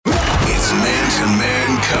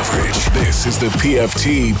man-to-man coverage. This is the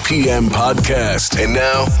PFT PM podcast. And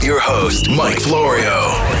now, your host, Mike Florio.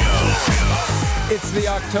 It's the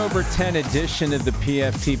October 10 edition of the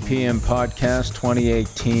PFT PM podcast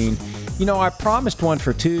 2018. You know, I promised one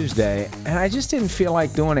for Tuesday, and I just didn't feel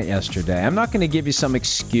like doing it yesterday. I'm not going to give you some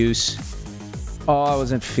excuse. Oh, I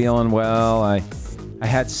wasn't feeling well. I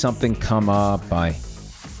had something come up. I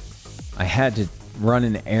had to run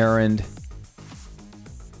an errand.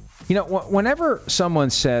 You know, whenever someone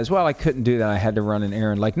says, well, I couldn't do that, I had to run an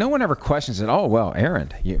errand, like no one ever questions it. Oh, well,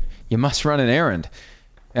 errand. You must run an errand.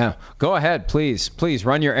 Yeah, go ahead, please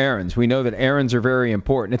run your errands. We know that errands are very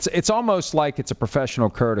important. It's almost like it's a professional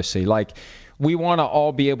courtesy. Like we want to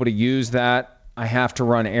all be able to use that I have to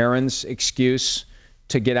run errands excuse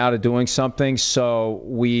to get out of doing something. So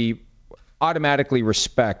we automatically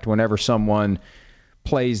respect whenever someone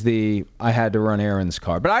plays the I had to run errands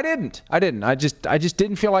card. But I didn't. I just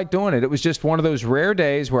didn't feel like doing it. It was just one of those rare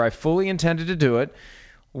days where I fully intended to do it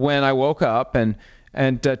when I woke up, and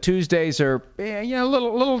Tuesdays are a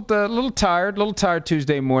little tired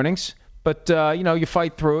Tuesday mornings. But you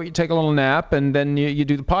fight through it. You take a little nap, and then you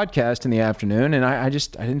do the podcast in the afternoon. And I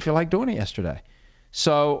didn't feel like doing it yesterday.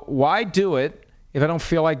 So why do it if I don't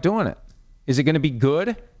feel like doing it? Is it going to be good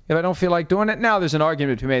if I don't feel like doing it? Now there's an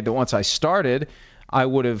argument to be made that once I started, I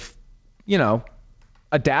would have,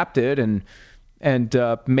 adapted and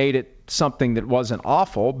made it something that wasn't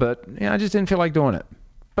awful. But I just didn't feel like doing it.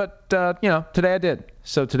 But, today I did.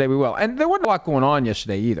 So today we will. And there wasn't a lot going on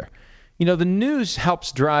yesterday either. The news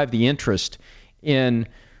helps drive the interest in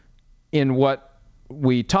what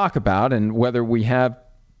we talk about and whether we have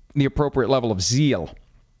the appropriate level of zeal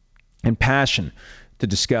and passion to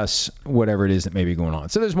discuss whatever it is that may be going on.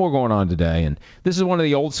 So there's more going on today. And this is one of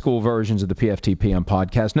the old school versions of the PFT PM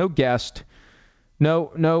podcast. No guest.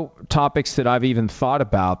 No topics that I've even thought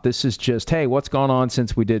about. This is just, hey, what's gone on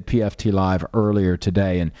since we did PFT Live earlier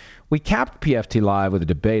today? And we capped PFT Live with a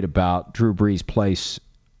debate about Drew Brees' place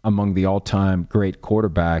among the all-time great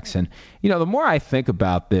quarterbacks. And, the more I think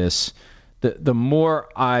about this, the more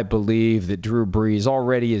I believe that Drew Brees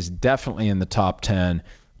already is definitely in the top 10,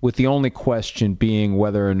 with the only question being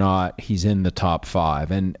whether or not he's in the top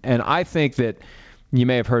 5. And I think that you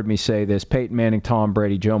may have heard me say this, Peyton Manning, Tom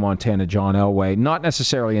Brady, Joe Montana, John Elway, not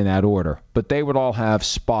necessarily in that order, but they would all have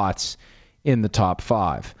spots in the top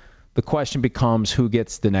 5. The question becomes who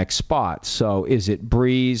gets the next spot. So is it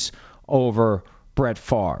Brees over Brett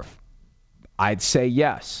Favre? I'd say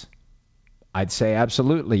yes. I'd say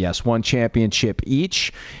absolutely yes. One championship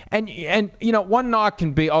each. And one knock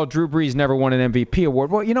can be, Drew Brees never won an MVP award.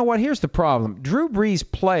 Well, you know what? Here's the problem. Drew Brees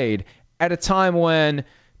played at a time when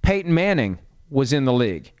Peyton Manning was in the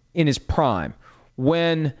league, in his prime,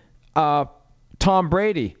 when Tom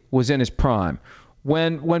Brady was in his prime,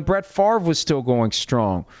 when Brett Favre was still going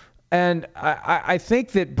strong. And I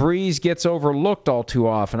think that Brees gets overlooked all too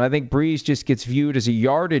often. I think Brees just gets viewed as a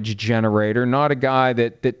yardage generator, not a guy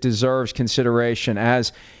that deserves consideration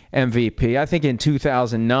as MVP. I think in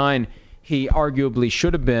 2009, he arguably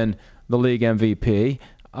should have been the league MVP.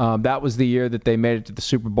 That was the year that they made it to the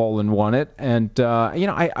Super Bowl and won it. And,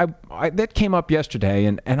 that came up yesterday,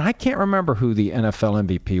 and I can't remember who the NFL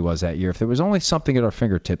MVP was that year. If there was only something at our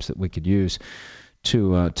fingertips that we could use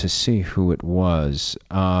to see who it was.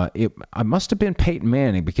 It must have been Peyton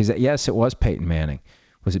Manning, because, yes, it was Peyton Manning.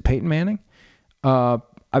 Was it Peyton Manning?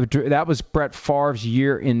 That was Brett Favre's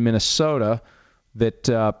year in Minnesota that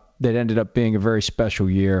ended up being a very special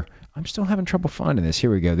year. I'm still having trouble finding this. Here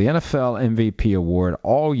we go. The NFL MVP award,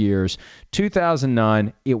 all years.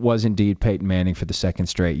 2009, it was indeed Peyton Manning for the second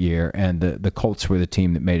straight year, and the Colts were the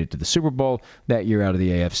team that made it to the Super Bowl that year out of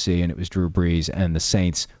the AFC, and it was Drew Brees and the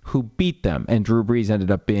Saints who beat them, and Drew Brees ended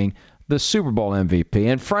up being the Super Bowl MVP.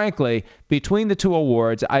 And frankly, between the two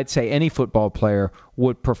awards, I'd say any football player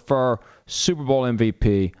would prefer Super Bowl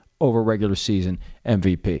MVP over regular season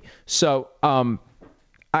MVP. So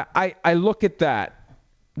I look at that.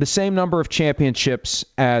 The same number of championships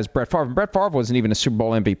as Brett Favre. And Brett Favre wasn't even a Super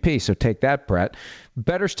Bowl MVP, so take that, Brett.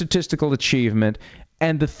 Better statistical achievement,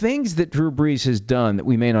 and the things that Drew Brees has done that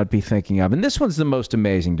we may not be thinking of. And this one's the most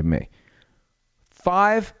amazing to me.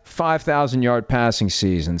 5,000-yard passing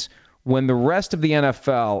seasons when the rest of the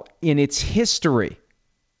NFL in its history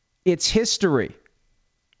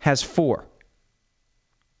has 4.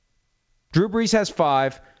 Drew Brees has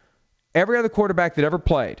 5. Every other quarterback that ever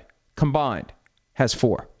played combined has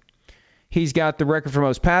 4. He's got the record for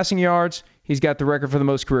most passing yards. He's got the record for the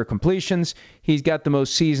most career completions. He's got the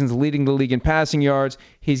most seasons leading the league in passing yards.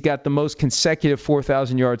 He's got the most consecutive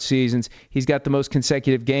 4,000-yard seasons. He's got the most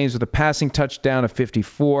consecutive games with a passing touchdown of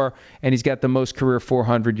 54. And he's got the most career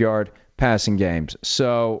 400-yard passing games.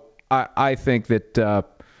 So I think that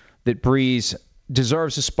that Brees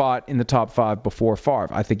deserves a spot in the top 5 before Favre.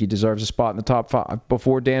 I think he deserves a spot in the top 5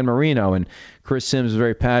 before Dan Marino. And Chris Sims is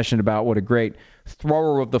very passionate about what a great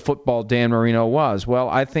thrower of the football Dan Marino was. Well,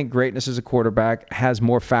 I think greatness as a quarterback has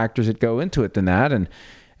more factors that go into it than that.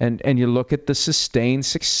 And you look at the sustained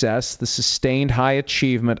success, the sustained high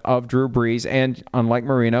achievement of Drew Brees, and unlike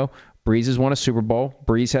Marino, Brees has won a Super Bowl.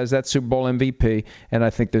 Brees has that Super Bowl MVP, and I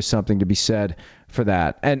think there's something to be said for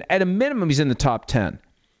that. And at a minimum, he's in the top 10.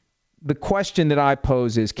 The question that I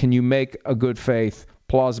pose is, can you make a good faith,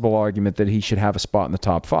 plausible argument that he should have a spot in the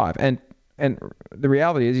top 5? And the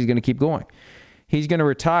reality is he's going to keep going. He's going to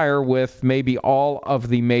retire with maybe all of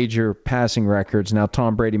the major passing records. Now,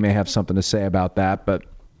 Tom Brady may have something to say about that, but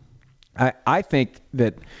I think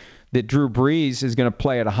that Drew Brees is going to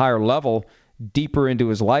play at a higher level, deeper into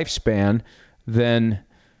his lifespan than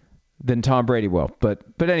Tom Brady will. But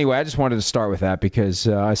anyway, I just wanted to start with that because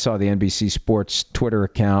I saw the NBC Sports Twitter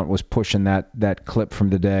account was pushing that clip from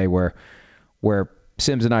today where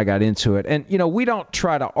Sims and I got into it. And, we don't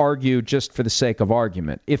try to argue just for the sake of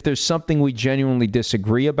argument. If there's something we genuinely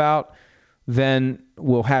disagree about, then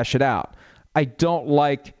we'll hash it out. I don't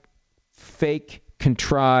like fake,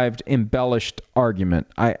 contrived, embellished argument.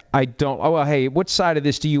 I don't, hey, which side of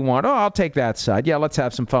this do you want? Oh, I'll take that side. Yeah, let's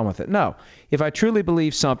have some fun with it. No. If I truly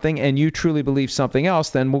believe something and you truly believe something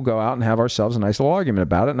else, then we'll go out and have ourselves a nice little argument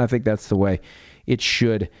about it, and I think that's the way it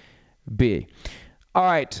should be. All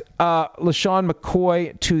right, LeSean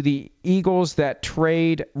McCoy to the Eagles. That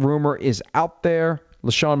trade rumor is out there.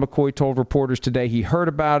 LeSean McCoy told reporters today he heard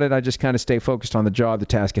about it. I just kind of stay focused on the job, the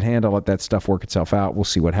task at hand. I'll let that stuff work itself out. We'll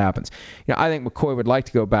see what happens. I think McCoy would like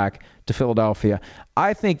to go back to Philadelphia.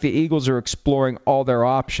 I think the Eagles are exploring all their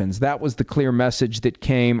options. That was the clear message that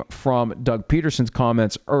came from Doug Peterson's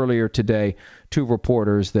comments earlier today to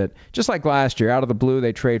reporters, that just like last year, out of the blue,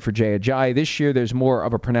 they trade for Jay Ajayi. This year, there's more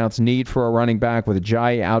of a pronounced need for a running back with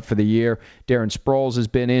Ajayi out for the year. Darren Sproles has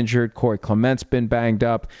been injured. Corey Clement's been banged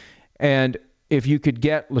up. And if you could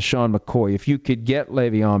get LeSean McCoy, if you could get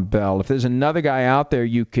Le'Veon Bell, if there's another guy out there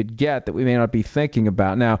you could get that we may not be thinking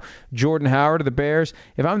about. Now, Jordan Howard of the Bears,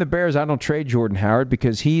 if I'm the Bears, I don't trade Jordan Howard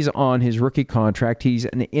because he's on his rookie contract. He's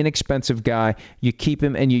an inexpensive guy. You keep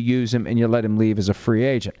him and you use him and you let him leave as a free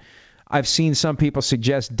agent. I've seen some people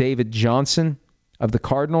suggest David Johnson of the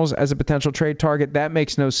Cardinals as a potential trade target. That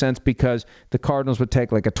makes no sense because the Cardinals would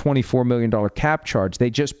take like a $24 million cap charge.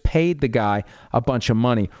 They just paid the guy a bunch of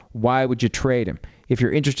money. Why would you trade him? If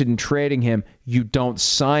you're interested in trading him, you don't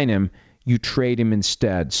sign him. You trade him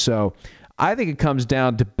instead. So I think it comes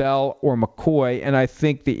down to Bell or McCoy, and I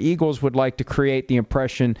think the Eagles would like to create the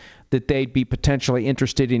impression that they'd be potentially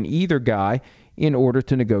interested in either guy in order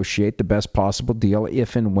to negotiate the best possible deal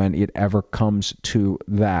if and when it ever comes to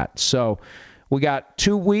that. So we got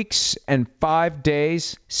 2 weeks and 5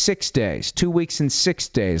 days, 6 days, 2 weeks and 6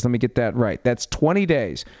 days. Let me get that right. That's 20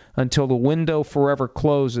 days until the window forever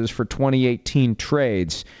closes for 2018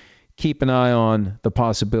 trades. Keep an eye on the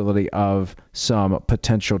possibility of some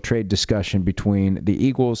potential trade discussion between the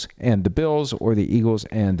Eagles and the Bills or the Eagles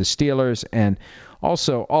and the Steelers. And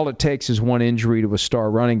also, all it takes is one injury to a star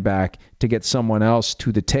running back to get someone else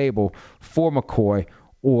to the table for McCoy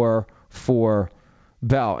or for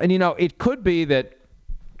Bell. And, it could be that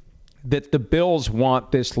the Bills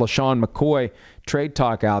want this LeSean McCoy trade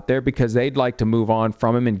talk out there because they'd like to move on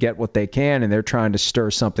from him and get what they can, and they're trying to stir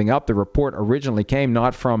something up. The report originally came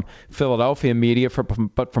not from Philadelphia media,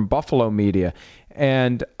 but from Buffalo media.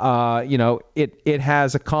 And, it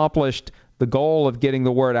has accomplished the goal of getting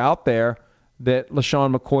the word out there that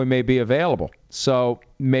LeSean McCoy may be available. So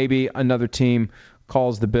maybe another team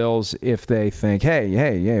calls the Bills if they think,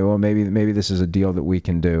 hey, well, maybe this is a deal that we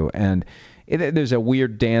can do. And there's a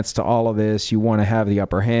weird dance to all of this. You want to have the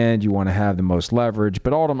upper hand. You want to have the most leverage.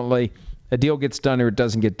 But ultimately, a deal gets done or it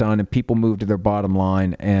doesn't get done, and people move to their bottom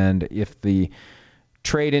line. And if the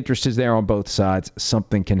trade interest is there on both sides,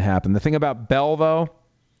 something can happen. The thing about Bell, though,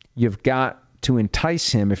 you've got to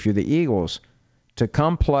entice him, if you're the Eagles, to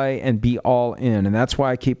come play and be all in. And that's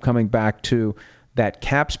why I keep coming back to that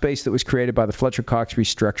cap space that was created by the Fletcher Cox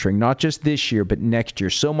restructuring, not just this year, but next year.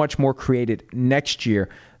 So much more created next year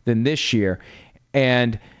than this year.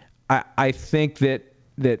 And I think that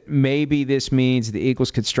maybe this means the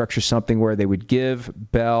Eagles could structure something where they would give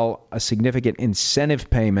Bell a significant incentive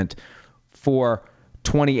payment for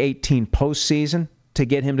 2018 postseason to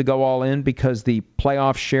get him to go all in, because the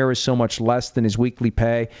playoff share is so much less than his weekly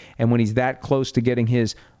pay. And when he's that close to getting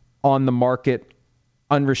his on-the-market,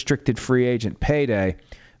 unrestricted free agent payday,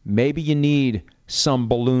 maybe you need some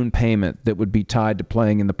balloon payment that would be tied to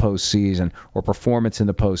playing in the postseason or performance in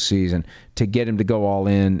the postseason to get him to go all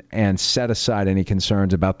in and set aside any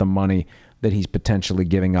concerns about the money that he's potentially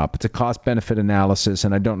giving up. It's a cost-benefit analysis,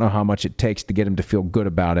 and I don't know how much it takes to get him to feel good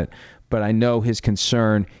about it. But I know his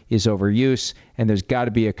concern is overuse, and there's got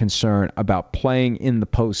to be a concern about playing in the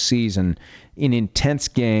postseason in intense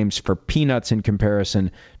games for peanuts in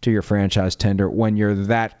comparison to your franchise tender when you're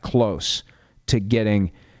that close to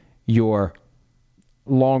getting your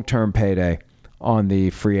long-term payday on the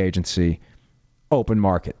free agency open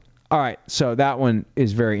market. All right, so that one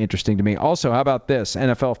is very interesting to me. Also, how about this?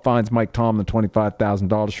 NFL fines Mike Tomlin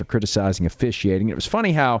 $25,000 for criticizing officiating. It was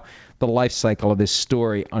funny how the life cycle of this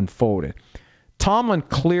story unfolded. Tomlin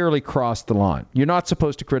clearly crossed the line. You're not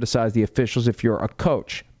supposed to criticize the officials if you're a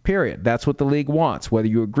coach, period. That's what the league wants. Whether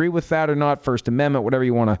you agree with that or not, First Amendment, whatever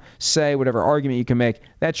you want to say, whatever argument you can make,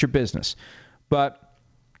 that's your business. But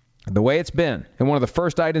the way it's been, and one of the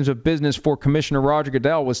first items of business for Commissioner Roger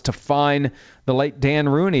Goodell was to fine the late Dan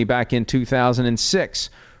Rooney back in 2006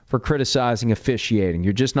 for criticizing officiating.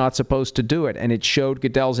 You're just not supposed to do it, and it showed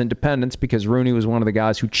Goodell's independence because Rooney was one of the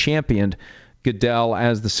guys who championed Goodell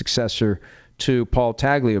as the successor to Paul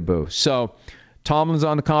Tagliabue. So Tomlin's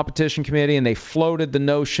on the competition committee, and they floated the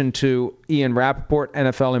notion to Ian Rappaport,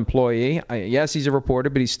 NFL employee. Yes, he's a reporter,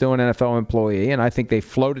 but he's still an NFL employee, and I think they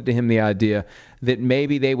floated to him the idea that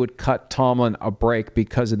maybe they would cut Tomlin a break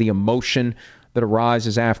because of the emotion that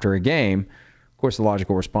arises after a game. Of course, the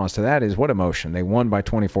logical response to that is, what emotion? They won by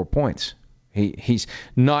 24 points. He's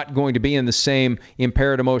not going to be in the same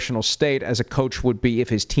impaired emotional state as a coach would be if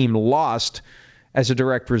his team lost as a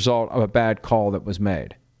direct result of a bad call that was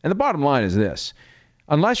made. And the bottom line is this.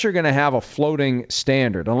 Unless you're going to have a floating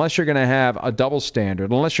standard, unless you're going to have a double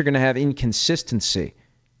standard, unless you're going to have inconsistency,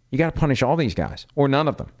 you got to punish all these guys or none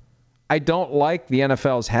of them. I don't like the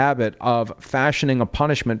NFL's habit of fashioning a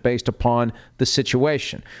punishment based upon the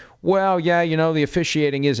situation. Well, yeah, the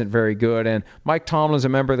officiating isn't very good, and Mike Tomlin's a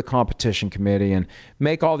member of the competition committee, and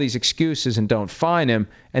make all these excuses and don't fine him,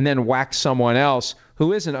 and then whack someone else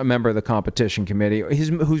who isn't a member of the competition committee,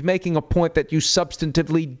 who's making a point that you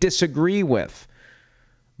substantively disagree with.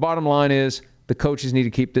 Bottom line is, the coaches need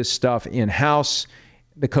to keep this stuff in-house.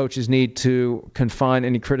 The coaches need to confine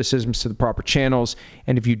any criticisms to the proper channels.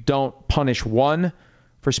 And if you don't punish one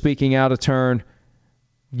for speaking out of turn,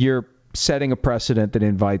 you're setting a precedent that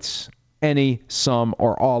invites any, some,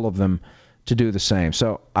 or all of them to do the same.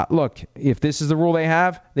 So, look, if this is the rule they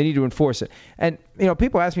have, they need to enforce it. And,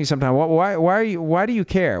 people ask me sometimes, well, why do you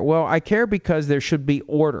care? Well, I care because there should be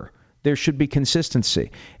order. There should be consistency.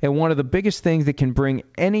 And one of the biggest things that can bring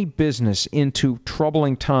any business into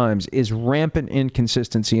troubling times is rampant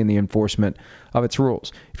inconsistency in the enforcement of its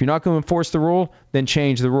rules. If you're not going to enforce the rule, then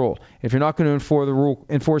change the rule. If you're not going to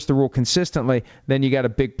enforce the rule consistently, then you got a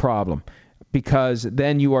big problem, because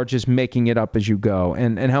then you are just making it up as you go.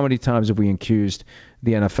 And how many times have we accused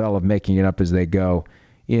the NFL of making it up as they go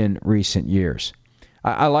in recent years?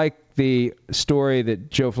 I like the story that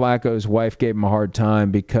Joe Flacco's wife gave him a hard time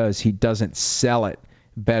because he doesn't sell it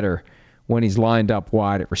better when he's lined up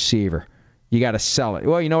wide at receiver. You got to sell it.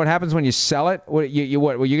 Well, you know what happens when you sell it? Well, you're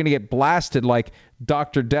going to get blasted like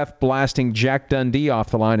Dr. Death blasting Jack Dundee off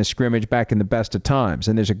the line of scrimmage back in the best of times.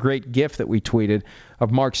 And there's a great GIF that we tweeted of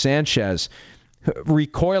Mark Sanchez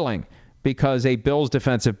recoiling because a Bills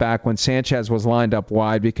defensive back, when Sanchez was lined up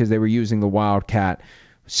wide because they were using the Wildcat,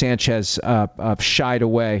 Sanchez shied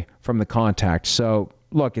away from the contact. So,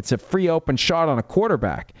 look, it's a free open shot on a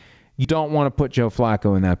quarterback. You don't want to put Joe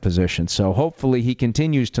Flacco in that position. So hopefully he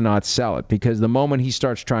continues to not sell it, because the moment he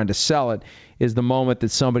starts trying to sell it is the moment that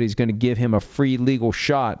somebody's going to give him a free legal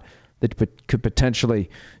shot that could potentially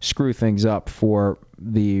screw things up for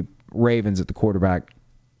the Ravens at the quarterback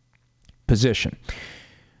position.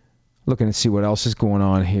 Looking to see what else is going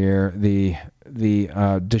on here. The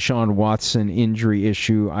Deshaun Watson injury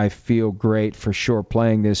issue, I feel great for sure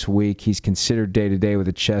playing this week. He's considered day-to-day with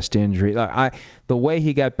a chest injury. The way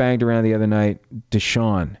he got banged around the other night,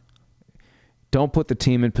 Deshaun, don't put the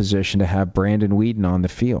team in position to have Brandon Weeden on the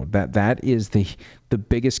field. That is the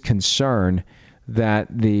biggest concern that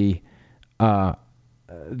the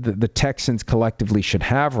Texans collectively should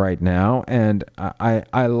have right now. And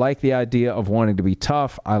I like the idea of wanting to be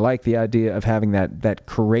tough. I like the idea of having that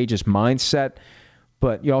courageous mindset,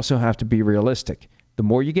 but you also have to be realistic. The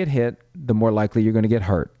more you get hit, the more likely you're going to get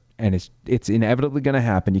hurt. And it's inevitably going to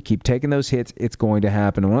happen. You keep taking those hits, it's going to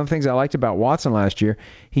happen. And one of the things I liked about Watson last year,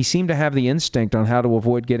 he seemed to have the instinct on how to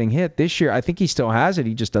avoid getting hit. This year, I think he still has it.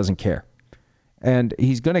 He just doesn't care. And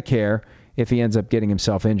he's going to care if he ends up getting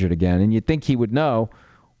himself injured again. And you'd think he would know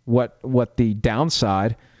what the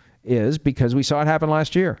downside is because we saw it happen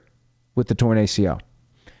last year with the torn ACL.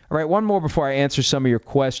 All right, one more before I answer some of your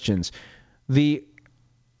questions. The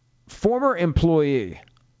former employee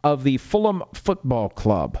of the Fulham Football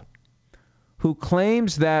Club who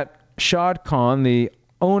claims that Shad Khan, the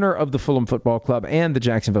owner of the Fulham Football Club and the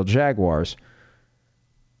Jacksonville Jaguars,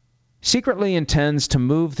 secretly intends to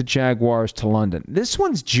move the Jaguars to London. This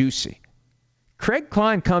one's juicy. Craig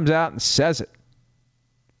Klein comes out and says it.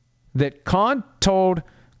 That Khan told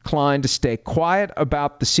Klein to stay quiet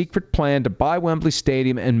about the secret plan to buy Wembley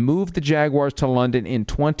Stadium and move the Jaguars to London in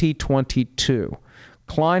 2022.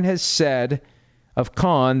 Klein has said of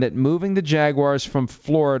Khan that moving the Jaguars from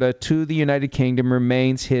Florida to the United Kingdom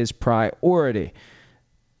remains his priority.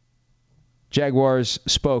 Jaguars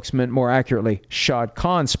spokesman, more accurately, Shad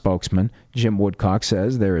Khan's spokesman, Jim Woodcock,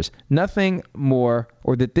 says there is nothing more,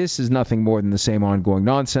 or that this is nothing more than the same ongoing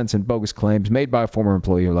nonsense and bogus claims made by a former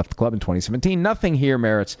employee who left the club in 2017. Nothing here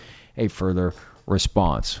merits a further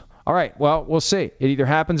response. All right, well, we'll see. It either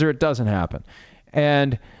happens or it doesn't happen.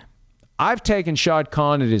 And I've taken Shad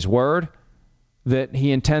Khan at his word that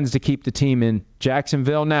he intends to keep the team in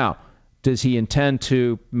Jacksonville. Now, does he intend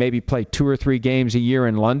to maybe play 2 or 3 games a year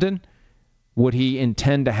in London? Would he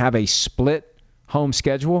intend to have a split home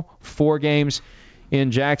schedule, 4 games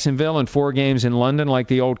in Jacksonville and 4 games in London, like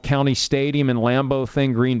the old County Stadium and Lambeau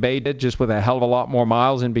thing Green Bay did, just with a hell of a lot more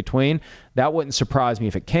miles in between? That wouldn't surprise me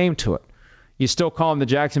if it came to it. You still call them the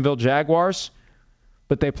Jacksonville Jaguars,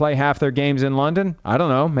 but they play half their games in London? I don't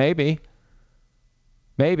know, maybe.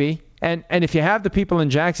 Maybe. And if you have the people in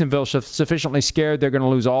Jacksonville sufficiently scared they're going to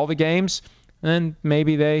lose all the games, then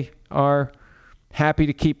maybe they are happy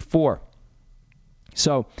to keep 4.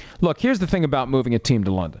 So, look, here's the thing about moving a team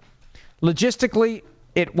to London. Logistically,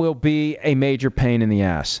 it will be a major pain in the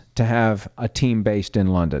ass to have a team based in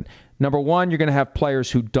London. Number one, you're going to have players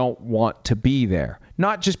who don't want to be there.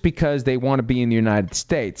 Not just because they want to be in the United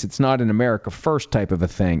States. It's not an America First type of a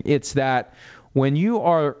thing. It's that when you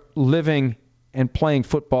are living and playing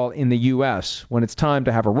football in the U.S., when it's time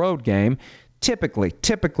to have a road game,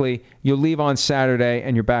 typically you'll leave on Saturday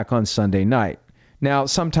and you're back on Sunday night. Now,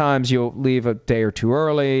 sometimes you'll leave a day or two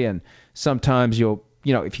early, and sometimes if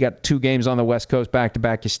you got 2 games on the West Coast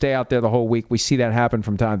back-to-back, you stay out there the whole week. We see that happen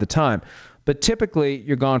from time to time. But typically,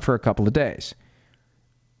 you're gone for a couple of days.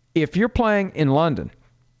 If you're playing in London,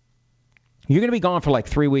 you're going to be gone for like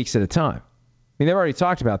 3 weeks at a time. I mean, they've already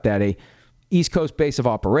talked about that, a East Coast base of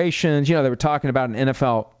operations. They were talking about an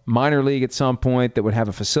NFL minor league at some point that would have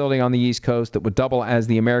a facility on the East Coast that would double as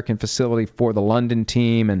the American facility for the London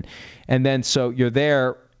team. And then so you're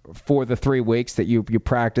there for the 3 weeks that you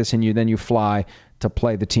practice, and then you fly to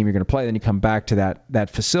play the team you're going to play. Then you come back to that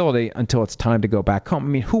facility until it's time to go back home. I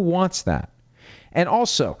mean, who wants that? And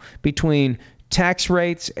also, between tax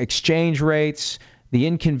rates, exchange rates, the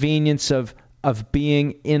inconvenience of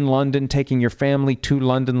being in London, taking your family to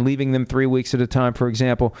London, leaving them 3 weeks at a time, for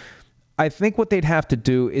example, I think what they'd have to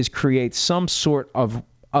do is create some sort of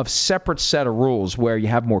separate set of rules where you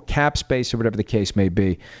have more cap space or whatever the case may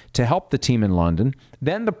be to help the team in London.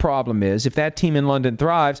 Then the problem is, if that team in London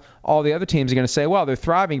thrives, all the other teams are going to say, well, they're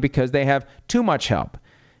thriving because they have too much help.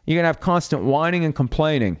 You're going to have constant whining and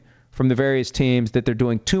complaining from the various teams that they're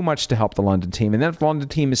doing too much to help the London team. And then if the London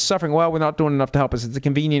team is suffering, well, we're not doing enough to help us. It's a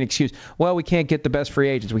convenient excuse. Well, we can't get the best free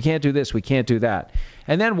agents. We can't do this. We can't do that.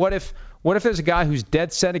 And then what if there's a guy who's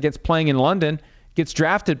dead set against playing in London, gets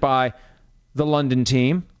drafted by the London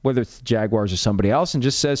team, whether it's the Jaguars or somebody else, and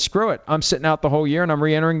just says, screw it. I'm sitting out the whole year and I'm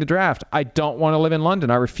re-entering the draft. I don't want to live in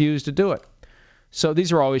London. I refuse to do it. So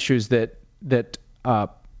these are all issues that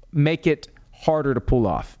make it harder to pull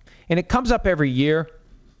off. And it comes up every year.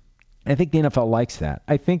 I think the NFL likes that.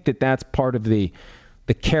 I think that's part of the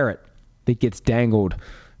carrot that gets dangled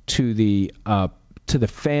to the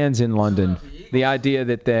fans in London. The idea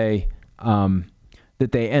that they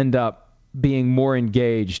end up being more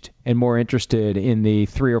engaged and more interested in the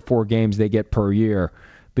 3 or 4 games they get per year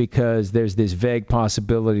because there's this vague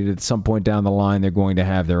possibility that at some point down the line they're going to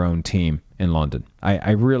have their own team in London.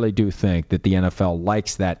 I really do think that the NFL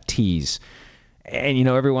likes that tease. And,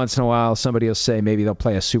 every once in a while, somebody will say maybe they'll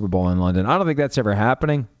play a Super Bowl in London. I don't think that's ever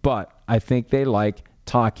happening, but I think they like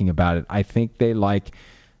talking about it. I think they like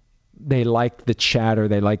the chatter.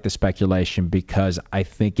 They like the speculation because I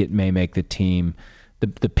think it may make the team,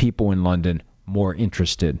 the people in London, more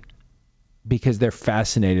interested because they're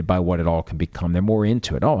fascinated by what it all can become. They're more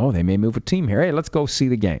into it. Oh, they may move a team here. Hey, let's go see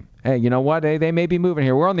the game. Hey, you know what? Hey, they may be moving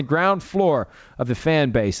here. We're on the ground floor of the fan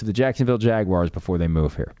base of the Jacksonville Jaguars before they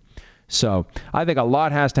move here. So I think a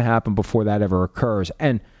lot has to happen before that ever occurs.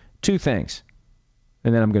 And 2 things,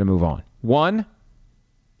 and then I'm going to move on. 1,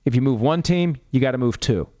 if you move one team, you got to move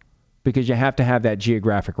 2. because you have to have that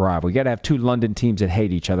geographic rival. You got to have two London teams that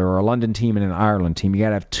hate each other, or a London team and an Ireland team. You got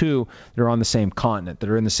to have two that are on the same continent, that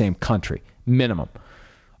are in the same country, minimum.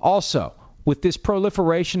 Also, with this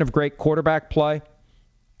proliferation of great quarterback play,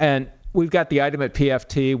 and we've got the item at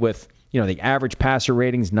PFT with, the average passer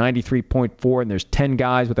rating's 93.4, and there's 10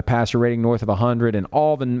 guys with a passer rating north of 100, and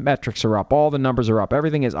all the metrics are up, all the numbers are up,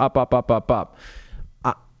 everything is up.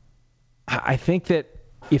 I think that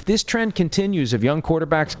if this trend continues of young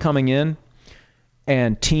quarterbacks coming in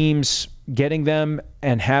and teams getting them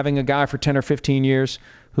and having a guy for 10 or 15 years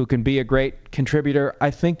who can be a great contributor,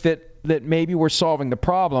 I think that maybe we're solving the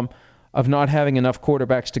problem of not having enough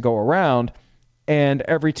quarterbacks to go around, and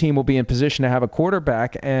every team will be in position to have a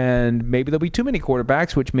quarterback, and maybe there'll be too many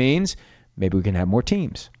quarterbacks, which means maybe we can have more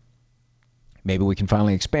teams. Maybe we can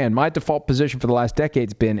finally expand. My default position for the last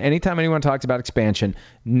decade's been anytime anyone talks about expansion,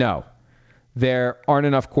 no. There aren't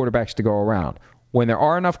enough quarterbacks to go around. When there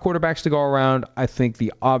are enough quarterbacks to go around, I think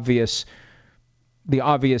the obvious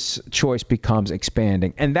choice becomes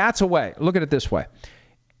expanding. And that's a way. Look at it this way.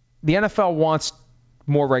 The NFL wants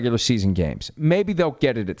more regular season games. Maybe they'll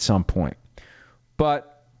get it at some point.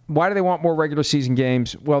 But why do they want more regular season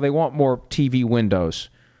games? Well, they want more TV windows,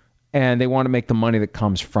 and they want to make the money that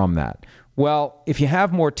comes from that. Well, if you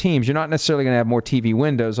have more teams, you're not necessarily going to have more TV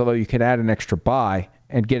windows, although you could add an extra bye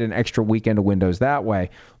and get an extra weekend of windows that way.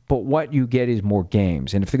 But what you get is more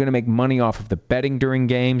games. And if they're going to make money off of the betting during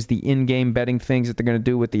games, the in-game betting things that they're going to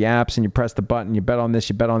do with the apps, and you press the button, you bet on this,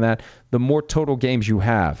 you bet on that, the more total games you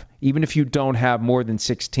have, even if you don't have more than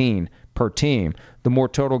 16 per team, the more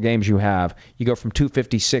total games you have, you go from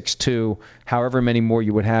 256 to however many more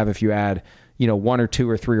you would have if you add, one or two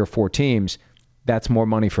or three or four teams. That's more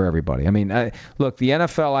money for everybody. I mean, look, the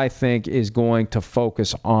NFL, I think, is going to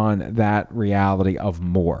focus on that reality of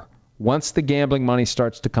more. Once the gambling money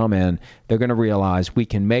starts to come in, they're going to realize we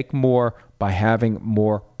can make more by having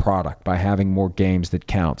more product, by having more games that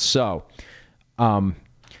count. So,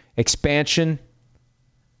 expansion,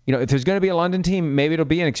 if there's going to be a London team, maybe it'll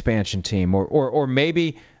be an expansion team. Or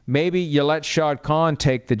maybe you let Shad Khan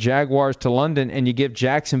take the Jaguars to London and you give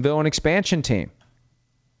Jacksonville an expansion team.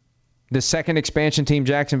 The second expansion team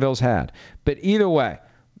Jacksonville's had. But either way,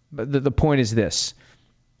 the point is this.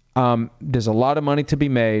 There's a lot of money to be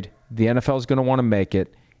made. The NFL is going to want to make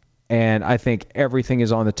it. And I think everything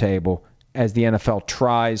is on the table as the NFL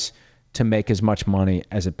tries to make as much money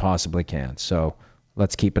as it possibly can. So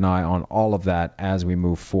let's keep an eye on all of that as we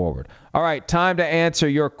move forward. All right, time to answer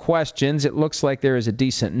your questions. It looks like there is a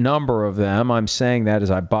decent number of them. I'm saying that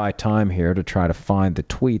as I buy time here to try to find the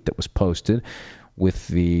tweet that was posted with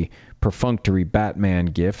the perfunctory Batman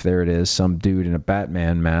gif. There it is, some dude in a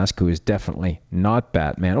Batman mask who is definitely not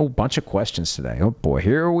Batman. Oh, bunch of questions today. Oh, boy,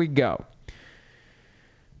 here we go.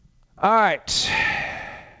 All right.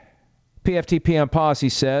 PFTPM Policy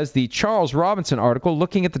says, the Charles Robinson article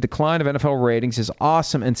looking at the decline of NFL ratings is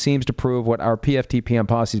awesome and seems to prove what our PFTPM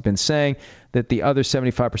Policy has been saying, that the other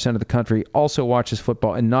 75% of the country also watches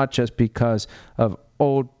football, and not just because of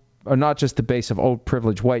not just the base of old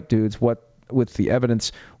privileged white dudes. What with the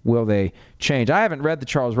evidence will they change? I haven't read the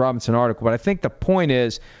Charles Robinson article, but I think the point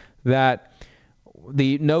is that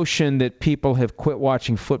the notion that people have quit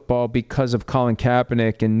watching football because of Colin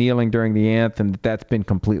Kaepernick and kneeling during the anthem, that's been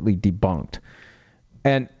completely debunked.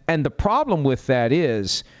 And the problem with that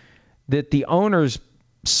is that the owners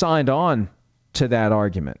signed on to that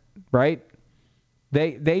argument, right?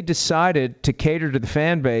 They decided to cater to the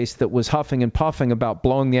fan base that was huffing and puffing about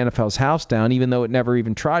blowing the NFL's house down, even though it never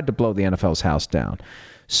even tried to blow the NFL's house down.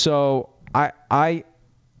 So I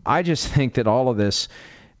just think that all of this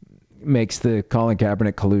makes the Colin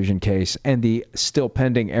Kaepernick collusion case and the still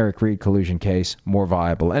pending Eric Reid collusion case more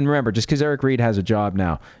viable. And remember, just because Eric Reid has a job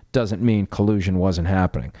now doesn't mean collusion wasn't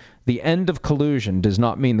happening. The end of collusion does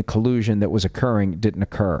not mean the collusion that was occurring didn't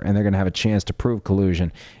occur, and they're going to have a chance to prove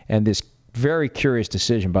collusion. And this very curious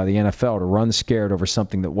decision by the NFL to run scared over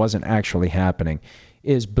something that wasn't actually happening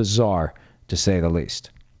is bizarre, to say the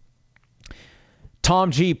least.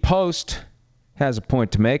 Tom G. Post has a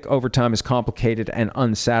point to make. Overtime is complicated and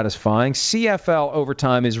unsatisfying. CFL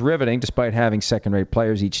overtime is riveting despite having second-rate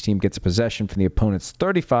players. Each team gets a possession from the opponent's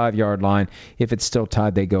 35-yard line. If it's still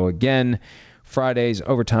tied, they go again. Friday's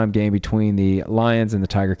overtime game between the Lions and the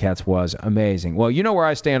Tiger Cats was amazing. Well, you know where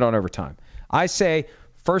I stand on overtime. I say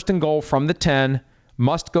first and goal from the 10,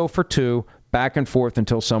 must go for 2, back and forth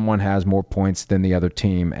until someone has more points than the other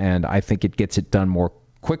team, and I think it gets it done more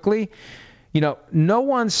quickly. No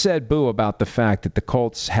one said boo about the fact that the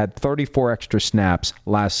Colts had 34 extra snaps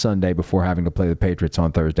last Sunday before having to play the Patriots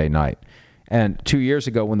on Thursday night. And 2 years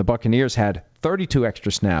ago when the Buccaneers had 32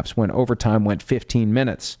 extra snaps when overtime went 15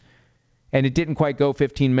 minutes. And it didn't quite go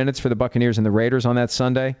 15 minutes for the Buccaneers and the Raiders on that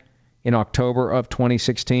Sunday in October of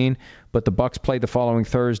 2016, but the Bucs played the following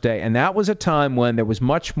Thursday, and that was a time when there was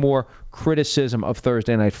much more criticism of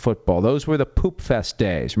Thursday Night Football. Those were the poop fest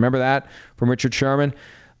days. Remember that from Richard Sherman?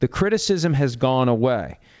 The criticism has gone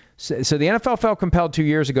away. So the NFL felt compelled 2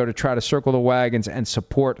 years ago to try to circle the wagons and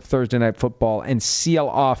support Thursday Night Football and seal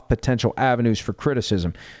off potential avenues for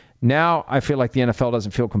criticism. Now I feel like the NFL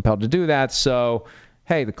doesn't feel compelled to do that, so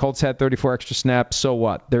hey, the Colts had 34 extra snaps, so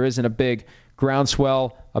what? There isn't a big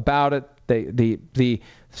groundswell about it. The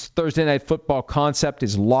Thursday Night Football concept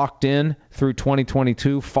is locked in through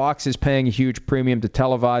 2022. Fox is paying a huge premium to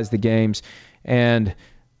televise the games, and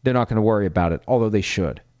they're not going to worry about it, although they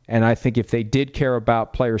should. And I think if they did care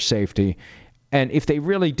about player safety, and if they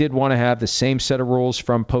really did want to have the same set of rules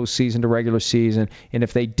from postseason to regular season, and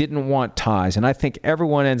if they didn't want ties, and I think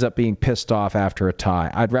everyone ends up being pissed off after a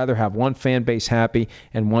tie. I'd rather have one fan base happy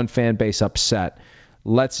and one fan base upset.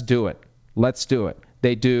 Let's do it. Let's do it.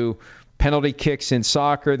 They do penalty kicks in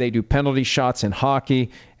soccer. They do penalty shots in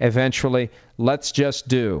hockey eventually. Let's just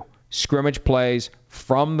do scrimmage plays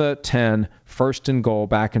from the 10, first and goal,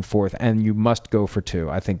 back and forth, and you must go for two.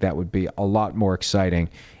 I think that would be a lot more exciting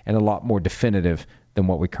and a lot more definitive than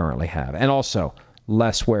what we currently have. And also,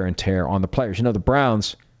 less wear and tear on the players. You know, the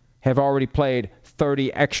Browns have already played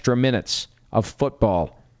 30 extra minutes of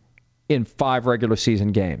football in 5 regular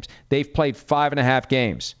season games. They've played 5.5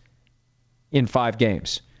 games in 5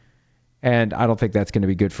 games. And I don't think that's going to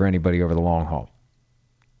be good for anybody over the long haul.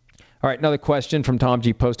 All right, another question from Tom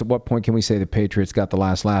G. Post. At what point can we say the Patriots got the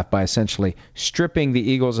last laugh by essentially stripping the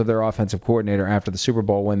Eagles of their offensive coordinator after the Super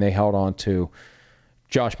Bowl when they held on to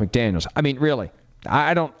Josh McDaniels? I mean, really,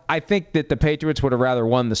 I think that the Patriots would have rather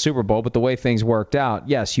won the Super Bowl, but the way things worked out,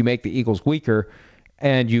 yes, you make the Eagles weaker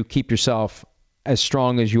and you keep yourself as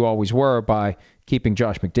strong as you always were by keeping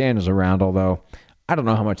Josh McDaniels around, although I don't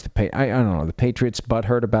know how much the Patriots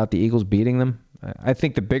butthurt about the Eagles beating them. I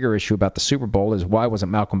think the bigger issue about the Super Bowl is why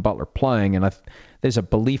wasn't Malcolm Butler playing? And there's a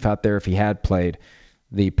belief out there if he had played,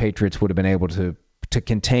 the Patriots would have been able to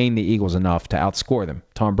contain the Eagles enough to outscore them.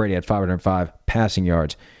 Tom Brady had 505 passing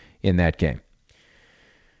yards in that game.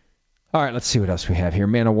 All right, let's see what else we have here.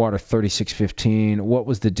 Man of Water 3615. What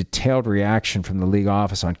was the detailed reaction from the league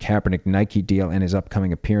office on Kaepernick Nike deal and his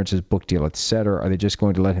upcoming appearances, book deal, etc.? Are they just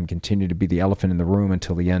going to let him continue to be the elephant in the room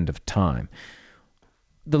until the end of time?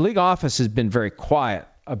 The league office has been very quiet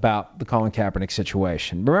about the Colin Kaepernick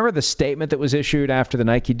situation. Remember the statement that was issued after the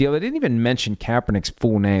Nike deal? They didn't even mention Kaepernick's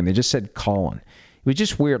full name. They just said Colin. It was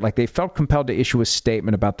just weird. Like they felt compelled to issue a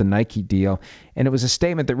statement about the Nike deal, and it was a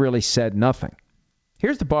statement that really said nothing.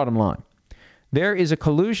 Here's the bottom line. There is a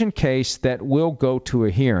collusion case that will go to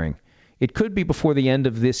a hearing. It could be before the end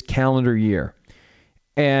of this calendar year.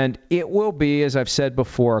 And it will be, as I've said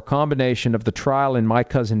before, a combination of the trial in My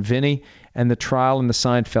Cousin Vinny and the trial in the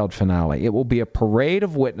Seinfeld finale. It will be a parade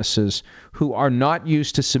of witnesses who are not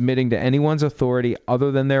used to submitting to anyone's authority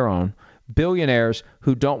other than their own, billionaires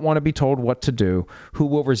who don't want to be told what to do, who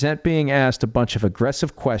will resent being asked a bunch of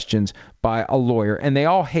aggressive questions by a lawyer. And they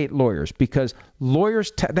all hate lawyers because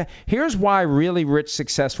lawyers here's why really rich,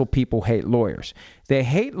 successful people hate lawyers. They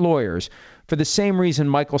hate lawyers for the same reason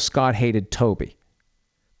Michael Scott hated Toby.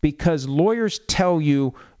 Because lawyers tell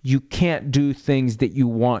you you can't do things that you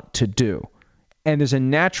want to do. And there's a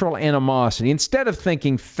natural animosity. Instead of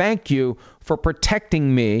thinking, thank you for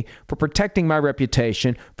protecting me, for protecting my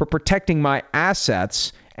reputation, for protecting my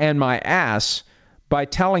assets and my ass by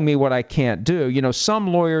telling me what I can't do. You know, some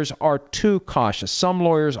lawyers are too cautious. Some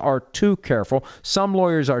lawyers are too careful. Some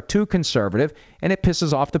lawyers are too conservative. And it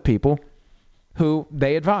pisses off the people who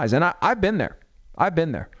they advise. And I've been there. I've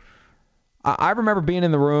been there. I remember being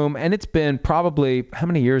in the room, and it's been probably, how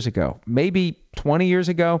many years ago? Maybe 20 years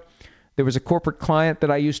ago. There was a corporate client that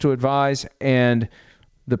I used to advise, and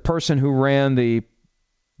the person who ran the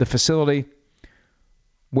facility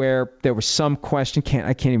where there was some question,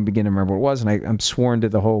 I can't even begin to remember what it was, and I'm sworn to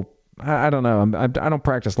the whole, I don't know. I don't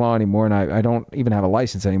practice law anymore, and I don't even have a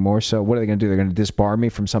license anymore. So what are they going to do? They're going to disbar me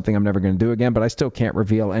from something I'm never going to do again. But I still can't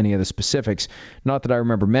reveal any of the specifics. Not that I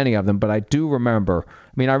remember many of them, but I do remember.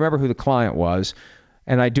 I remember who the client was,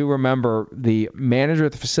 and I do remember the manager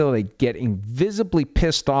at the facility getting visibly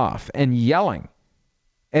pissed off and yelling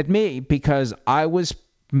at me because I was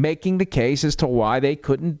making the case as to why they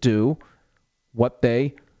couldn't do what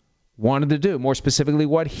they wanted to do. More specifically,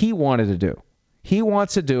 what he wanted to do. He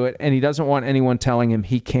wants to do it, and he doesn't want anyone telling him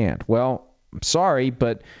he can't. Well, I'm sorry,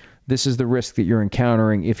 but this is the risk that you're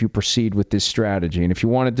encountering if you proceed with this strategy. And if you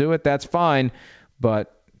want to do it, that's fine.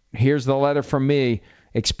 But here's the letter from me.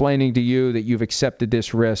 explaining to you that you've accepted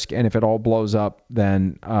this risk, and if it all blows up,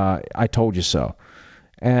 then I told you so.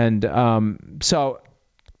 And so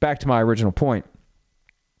back to my original point.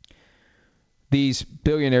 These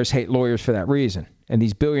billionaires hate lawyers for that reason. And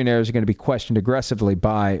these billionaires are going to be questioned aggressively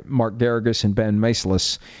by Mark Geragos and Ben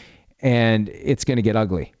Macelis, and it's going to get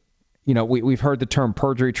ugly. You know, we've heard the term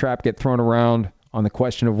perjury trap get thrown around on the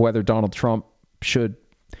question of whether Donald Trump should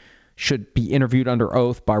be interviewed under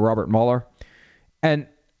oath by Robert Mueller. And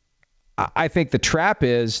I think the trap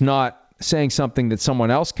is not saying something that someone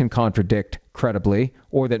else can contradict credibly,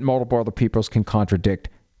 or that multiple other people can contradict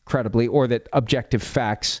credibly, or that objective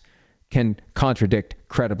facts can contradict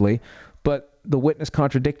credibly, but the witness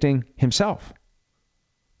contradicting himself,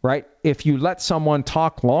 right? If you let someone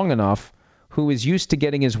talk long enough who is used to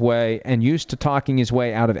getting his way and used to talking his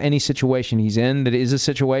way out of any situation he's in that is a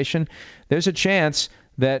situation, there's a chance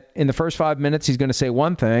that in the first 5 minutes he's going to say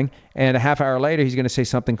one thing, and a half hour later he's going to say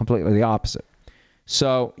something completely the opposite.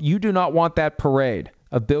 So you do not want that parade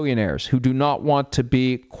of billionaires who do not want to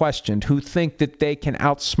be questioned, who think that they can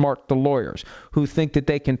outsmart the lawyers, who think that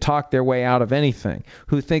they can talk their way out of anything,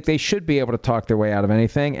 who think they should be able to talk their way out of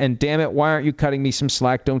anything. And damn it, why aren't you cutting me some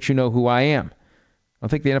slack? Don't you know who I am? I don't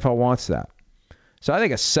think the NFL wants that. So I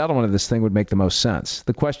think a settlement of this thing would make the most sense.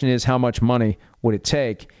 The question is, how much money would it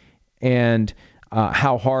take, and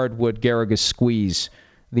how hard would Geragos squeeze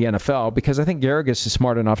the NFL? Because I think Geragos is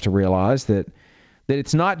smart enough to realize that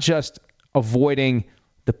it's not just avoiding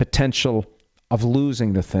the potential of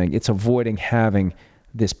losing the thing. It's avoiding having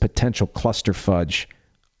this potential cluster fudge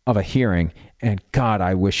of a hearing. And God,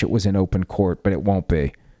 I wish it was in open court, but it won't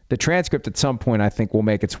be. The transcript at some point, I think, will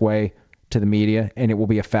make its way to the media, and it will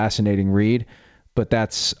be a fascinating read. But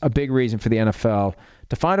that's a big reason for the NFL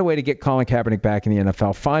to find a way to get Colin Kaepernick back in the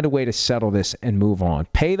NFL, find a way to settle this and move on.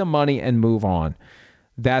 Pay the money and move on.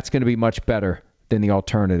 That's going to be much better than the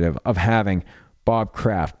alternative of having Bob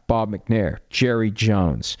Kraft, Bob McNair, Jerry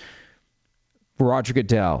Jones, Roger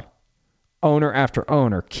Goodell, owner after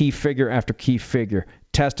owner, key figure after key figure,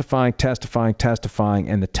 testifying,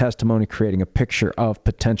 and the testimony creating a picture of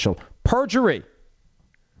potential perjury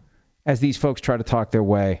as these folks try to talk their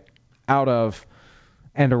way out of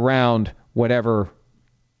and around whatever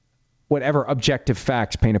objective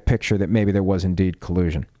facts paint a picture that maybe there was indeed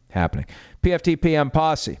collusion happening. PFT PM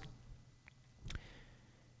Posse.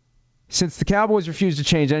 Since the Cowboys refuse to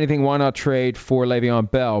change anything, why not trade for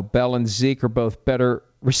Le'Veon Bell? Bell and Zeke are both better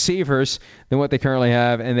receivers than what they currently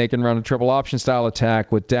have, and they can run a triple option style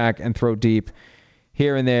attack with Dak and throw deep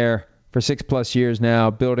here and there for 6+ years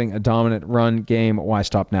now, building a dominant run game. Why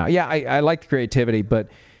stop now? Yeah, I like the creativity, but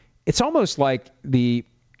it's almost like the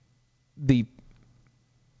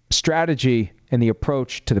strategy and the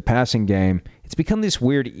approach to the passing game, it's become this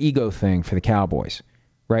weird ego thing for the Cowboys.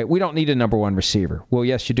 Right? We don't need a number one receiver. Well,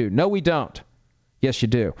 yes, you do. No, we don't. Yes, you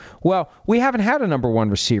do. Well, we haven't had a number one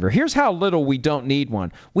receiver. Here's how little we don't need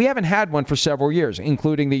one. We haven't had one for several years,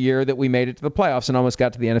 including the year that we made it to the playoffs and almost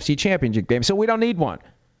got to the NFC Championship game. So we don't need one.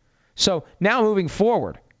 So now moving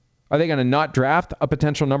forward, are they going to not draft a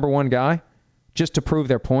potential number one guy just to prove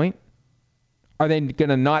their point? Are they going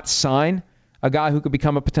to not sign a guy who could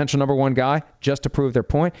become a potential number one guy just to prove their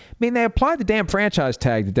point? I mean, they applied the damn franchise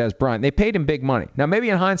tag to Dez Bryant. They paid him big money. Now,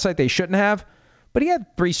 maybe in hindsight they shouldn't have, but he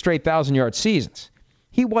had 3 straight 1,000-yard seasons.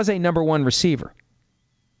 He was a number one receiver.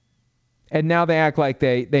 And now they act like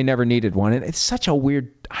they never needed one. And it's such a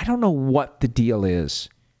weird, I don't know what the deal is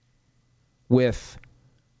with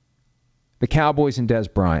the Cowboys and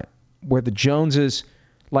Dez Bryant, where the Joneses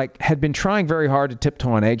had been trying very hard to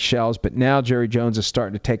tiptoe on eggshells, but now Jerry Jones is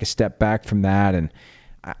starting to take a step back from that. And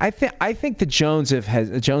I think the Joneses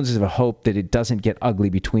have a hope that it doesn't get ugly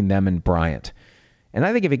between them and Bryant. And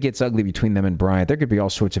I think if it gets ugly between them and Bryant, there could be all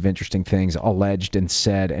sorts of interesting things alleged and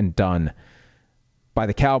said and done by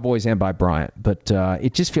the Cowboys and by Bryant. But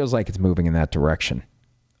it just feels like it's moving in that direction.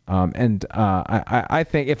 I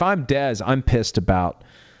think if I'm Dez, I'm pissed about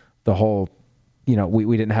the whole,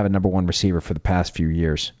 we didn't have a number one receiver for the past few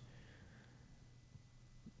years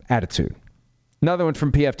attitude. Another one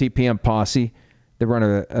from PFT PM Posse, the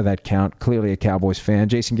runner of that count, clearly a Cowboys fan.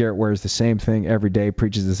 Jason Garrett wears the same thing every day,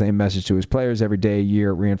 preaches the same message to his players every day,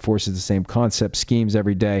 year, reinforces the same concept, schemes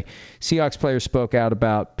every day. Seahawks players spoke out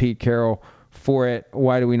about Pete Carroll for it.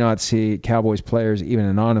 Why do we not see Cowboys players even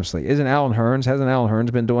anonymously? Hasn't Alan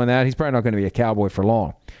Hearns been doing that? He's probably not going to be a Cowboy for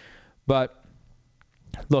long. But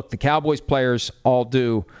look, the Cowboys players all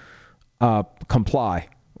do comply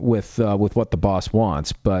with what the boss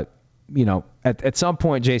wants, but at some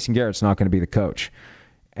point Jason Garrett's not going to be the coach,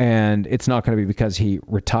 and it's not going to be because he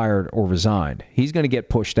retired or resigned. He's going to get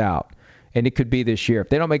pushed out, and it could be this year if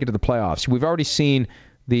they don't make it to the playoffs. We've already seen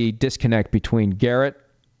the disconnect between Garrett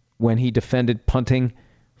when he defended punting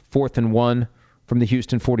 4th and 1 from the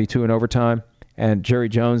Houston 42 in overtime, and Jerry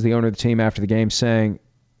Jones, the owner of the team, after the game saying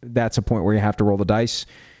that's a point where you have to roll the dice.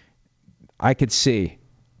 I could see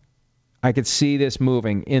this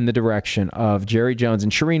moving in the direction of Jerry Jones.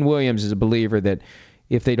 And Shereen Williams is a believer that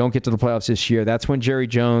if they don't get to the playoffs this year, that's when Jerry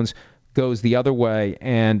Jones goes the other way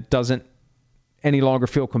and doesn't any longer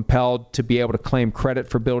feel compelled to be able to claim credit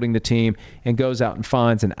for building the team and goes out and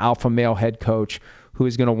finds an alpha male head coach who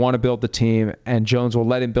is going to want to build the team, and Jones will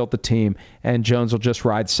let him build the team, and Jones will just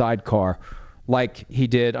ride sidecar like he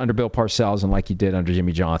did under Bill Parcells and like he did under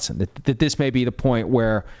Jimmy Johnson. That this may be the point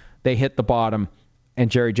where they hit the bottom and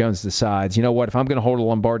Jerry Jones decides, you know what, if I'm going to hold a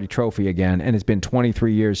Lombardi trophy again, and it's been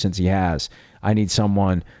 23 years since he has, I need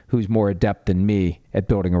someone who's more adept than me at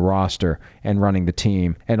building a roster and running the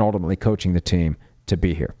team and ultimately coaching the team to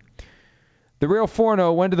be here. The real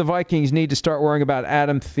Forno, when do the Vikings need to start worrying about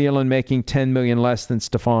Adam Thielen making $10 million less than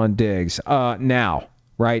Stephon Diggs? Now,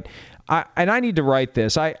 right? I need to write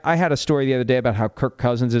this. I had a story the other day about how Kirk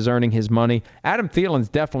Cousins is earning his money. Adam Thielen's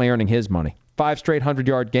definitely earning his money. 5 straight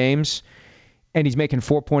 100-yard games, and he's making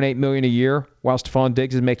 $4.8 million a year, while Stephon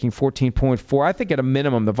Diggs is making $14.4. I think at a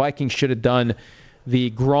minimum, the Vikings should have done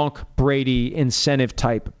the Gronk-Brady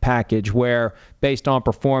incentive-type package where, based on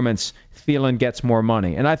performance, Thielen gets more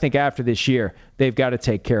money. And I think after this year, they've got to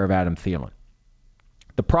take care of Adam Thielen.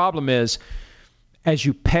 The problem is, as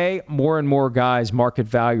you pay more and more guys market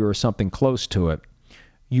value or something close to it,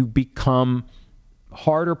 you become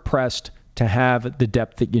harder pressed to have the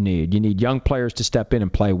depth that you need. You need young players to step in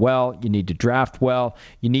and play well. You need to draft well.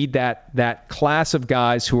 You need that class of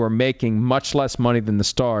guys who are making much less money than the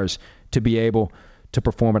stars to be able to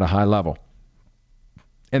perform at a high level.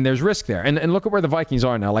 And there's risk there. And look at where the Vikings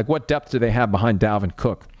are now. Like, what depth do they have behind Dalvin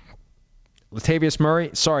Cook? Latavius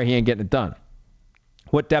Murray, sorry, he ain't getting it done.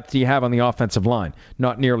 What depth do you have on the offensive line?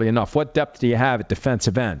 Not nearly enough. What depth do you have at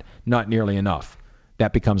defensive end? Not nearly enough.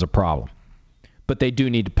 That becomes a problem. But they do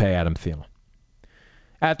need to pay Adam Thielen.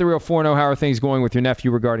 At The Real Forno, how are things going with your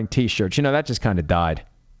nephew regarding T-shirts? You know, that just kind of died.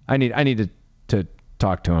 I need to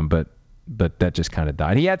talk to him, but that just kind of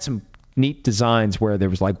died. He had some neat designs where there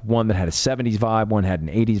was like one that had a 70s vibe, one had an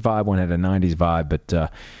 80s vibe, one had a 90s vibe,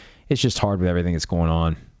 but it's just hard with everything that's going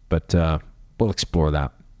on. But we'll explore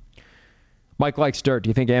that. Mike likes dirt. Do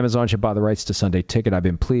you think Amazon should buy the rights to Sunday Ticket? I've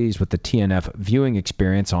been pleased with the TNF viewing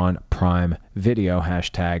experience on Prime Video,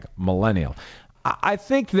 #millennial. I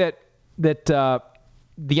think that the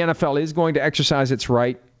NFL is going to exercise its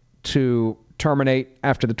right to terminate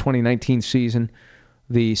after the 2019 season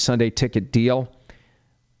the Sunday Ticket deal.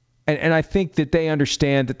 And I think that they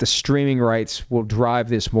understand that the streaming rights will drive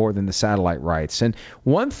this more than the satellite rights. And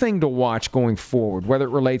one thing to watch going forward, whether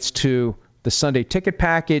it relates to the Sunday Ticket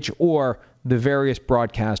package or the various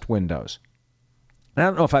broadcast windows. And I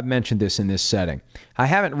don't know if I've mentioned this in this setting. I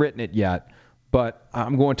haven't written it yet, but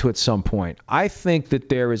I'm going to at some point. I think that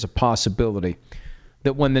there is a possibility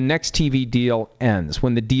that when the next TV deal ends,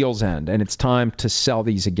 when the deals end, and it's time to sell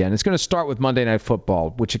these again, it's going to start with Monday Night Football,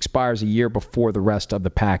 which expires a year before the rest of the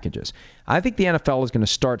packages. I think the NFL is going to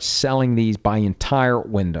start selling these by entire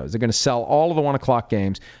windows. They're going to sell all of the 1 o'clock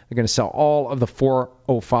games. They're going to sell all of the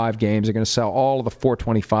 4:05 games. They're going to sell all of the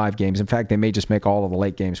 4:25 games. In fact, they may just make all of the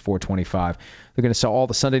late games 4:25. They're going to sell all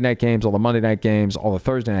the Sunday night games, all the Monday night games, all the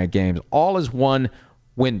Thursday night games, all as one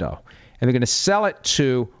window. And they're going to sell it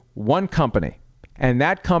to one company. And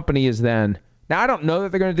that company is then, now I don't know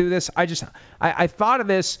that they're going to do this. I thought of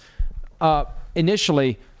this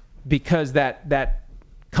initially because that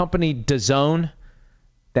company DAZN,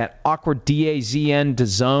 that awkward DAZN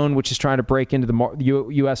DAZN, which is trying to break into the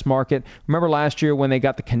U.S. market. Remember last year when they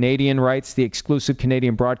got the Canadian rights, the exclusive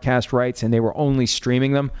Canadian broadcast rights, and they were only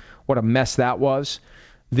streaming them? What a mess that was.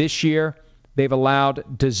 This year, they've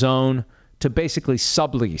allowed DAZN to basically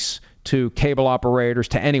sublease to cable operators,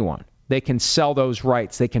 to anyone. They can sell those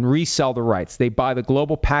rights. They can resell the rights. They buy the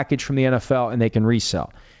global package from the NFL and they can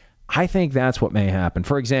resell. I think that's what may happen.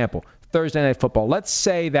 For example, Thursday Night Football. Let's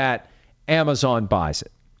say that Amazon buys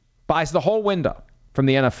it, buys the whole window from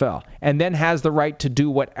the NFL, and then has the right to do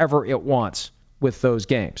whatever it wants with those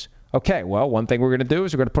games. Okay, well, one thing we're going to do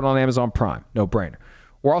is we're going to put it on Amazon Prime. No brainer.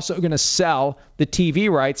 We're also going to sell the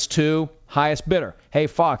TV rights to highest bidder. Hey,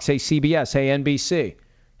 Fox. Hey, CBS. Hey, NBC.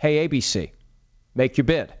 Hey, ABC. Make your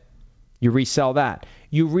bid. You resell that.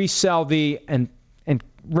 You resell and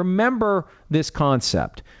remember this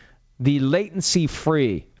concept, the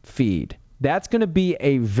latency-free feed. That's going to be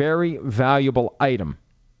a very valuable item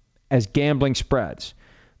as gambling spreads,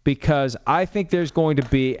 because I think there's going to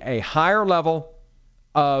be a higher level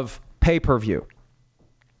of pay-per-view,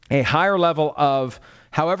 a higher level of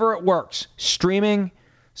However it works, streaming,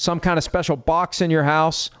 some kind of special box in your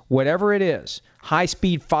house, whatever it is,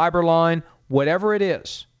 high-speed fiber line, whatever it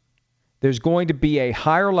is, there's going to be a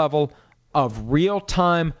higher level of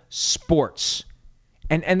real-time sports.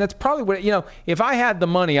 And that's probably what, if I had the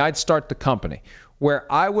money, I'd start the company where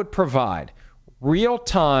I would provide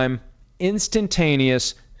real-time,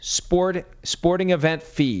 instantaneous sporting event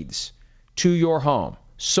feeds to your home.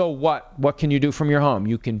 So what? What can you do from your home?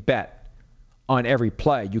 You can bet on every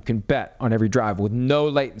play. You can bet on every drive with no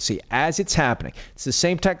latency as it's happening. It's the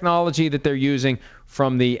same technology that they're using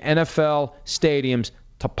from the NFL stadiums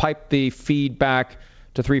to pipe the feed back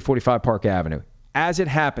to 345 Park Avenue. As it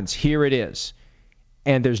happens, here it is.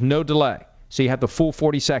 And there's no delay. So you have the full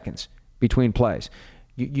 40 seconds between plays.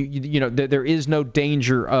 There is no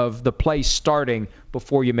danger of the play starting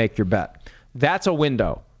before you make your bet. That's a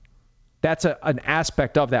window. That's an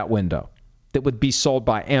aspect of that window that would be sold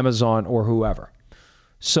by Amazon or whoever.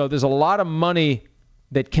 So there's a lot of money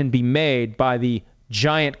that can be made by the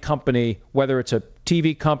giant company, whether it's a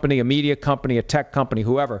TV company, a media company, a tech company,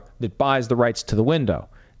 whoever, that buys the rights to the window.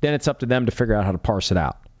 Then it's up to them to figure out how to parse it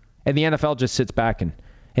out. And the NFL just sits back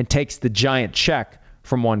and takes the giant check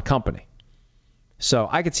from one company. So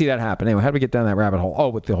I could see that happen. Anyway, how do we get down that rabbit hole? Oh,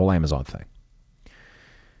 with the whole Amazon thing.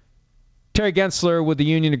 Terry Gensler, would the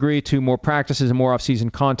union agree to more practices and more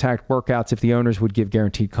off-season contact workouts if the owners would give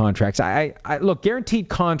guaranteed contracts? Look, guaranteed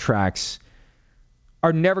contracts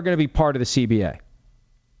are never going to be part of the CBA.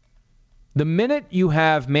 The minute you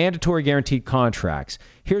have mandatory guaranteed contracts,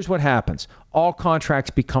 here's what happens. All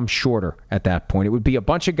contracts become shorter at that point. It would be a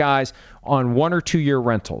bunch of guys on 1 or 2 year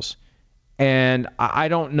rentals. And I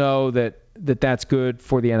don't know that's good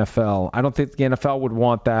for the NFL. I don't think the NFL would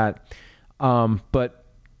want that. But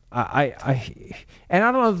I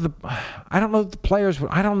don't know the players would.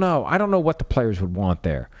 I don't know what the players would want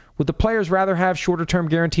there. Would the players rather have shorter term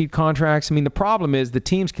guaranteed contracts? I mean, the problem is the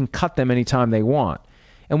teams can cut them anytime they want.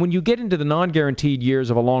 And when you get into the non-guaranteed years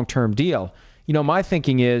of a long-term deal, my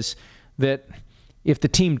thinking is that if the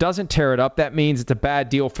team doesn't tear it up, that means it's a bad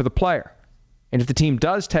deal for the player. And if the team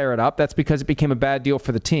does tear it up, that's because it became a bad deal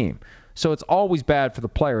for the team. So it's always bad for the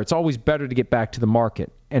player. It's always better to get back to the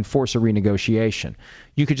market and force a renegotiation.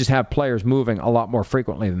 You could just have players moving a lot more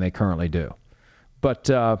frequently than they currently do. But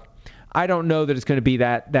I don't know that it's going to be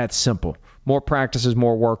that simple. More practices,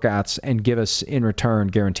 more workouts, and give us in return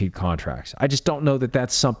guaranteed contracts. I just don't know that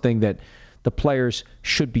that's something that the players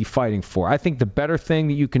should be fighting for. I think the better thing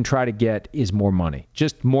that you can try to get is more money.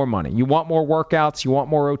 Just more money. You want more workouts, you want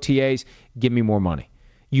more OTAs, give me more money.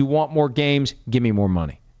 You want more games, give me more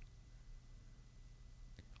money.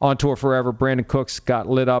 On tour forever, Brandon Cooks got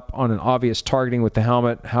lit up on an obvious targeting with the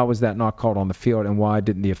helmet. How was that not called on the field, and why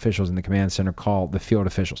didn't the officials in the command center call the field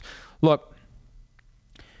officials? Look,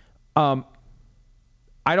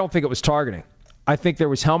 I don't think it was targeting. I think there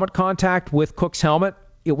was helmet contact with Cook's helmet.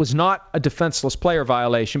 It was not a defenseless player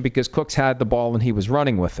violation because Cooks had the ball and he was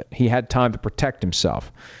running with it. He had time to protect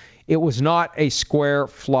himself. It was not a square,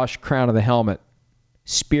 flush crown of the helmet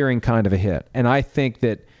spearing kind of a hit. And I think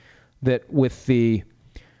that with the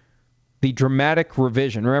dramatic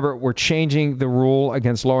revision, remember, we're changing the rule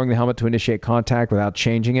against lowering the helmet to initiate contact without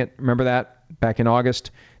changing it. Remember that back in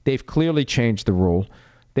August? They've clearly changed the rule.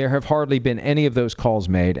 There have hardly been any of those calls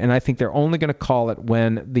made, and I think they're only going to call it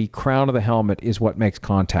when the crown of the helmet is what makes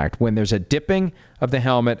contact, when there's a dipping of the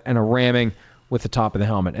helmet and a ramming with the top of the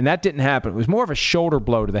helmet. And that didn't happen. It was more of a shoulder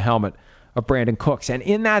blow to the helmet of Brandon Cooks. And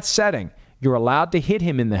in that setting, you're allowed to hit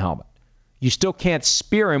him in the helmet. You still can't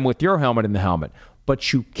spear him with your helmet in the helmet,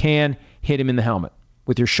 but you can hit him in the helmet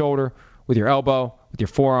with your shoulder, with your elbow, with your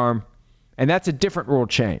forearm. And that's a different rule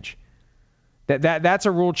change. That's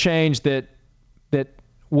a rule change that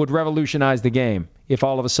would revolutionize the game if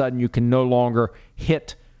all of a sudden you can no longer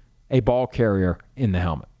hit a ball carrier in the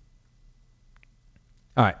helmet.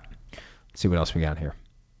 All right, let's see what else we got here.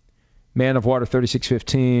 Man of Water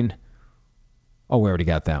 3615. Oh, we already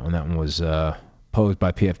got that one. That one was posed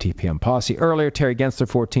by PFT PM Posse. Earlier, Terry Gensler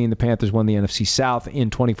 14. The Panthers won the NFC South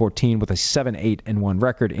in 2014 with a 7-8-1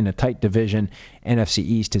 record in a tight division. NFC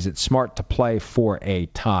East, is it smart to play for a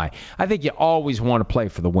tie? I think you always want to play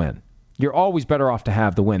for the win. You're always better off to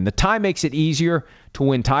have the win. The tie makes it easier to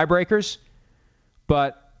win tiebreakers,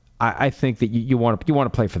 but I think that you want to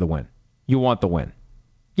play for the win. You want the win.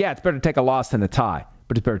 Yeah, it's better to take a loss than a tie,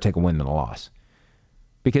 but it's better to take a win than a loss.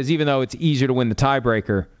 Because even though it's easier to win the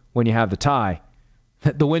tiebreaker when you have the tie,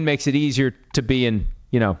 the win makes it easier to be in,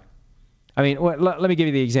 let me give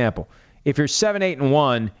you the example. If you're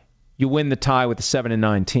 7-8-1, you win the tie with the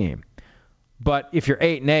 7-9 team. But if you're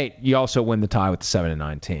 8-8, you also win the tie with the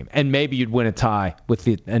 7-9 team. And maybe you'd win a tie with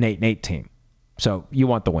an 8-8 team. So you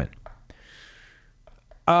want the win.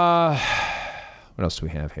 What else do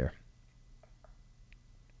we have here?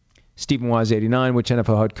 Stephen Wise 89, which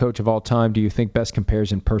NFL head coach of all time do you think best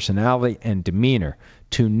compares in personality and demeanor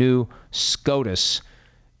to new SCOTUS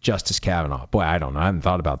Justice Kavanaugh? Boy, I don't know. I haven't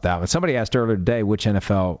thought about that. But somebody asked earlier today which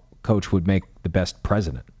NFL coach would make the best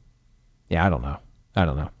president. Yeah, I don't know.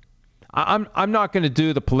 I'm not going to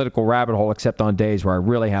do the political rabbit hole except on days where I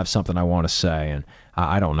really have something I want to say, and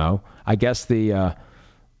I don't know. I guess the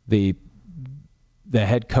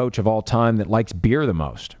head coach of all time that likes beer the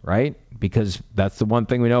most, right? Because that's the one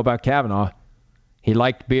thing we know about Kavanaugh. He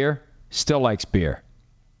liked beer, still likes beer.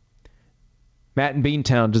 Matt in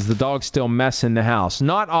Beantown, does the dog still mess in the house?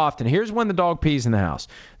 Not often. Here's when the dog pees in the house.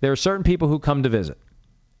 There are certain people who come to visit,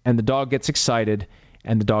 and the dog gets excited,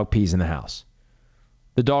 and the dog pees in the house.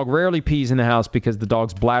 The dog rarely pees in the house because the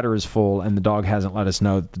dog's bladder is full, and the dog hasn't let us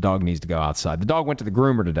know that the dog needs to go outside. The dog went to the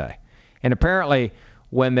groomer today, and apparently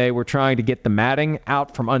when they were trying to get the matting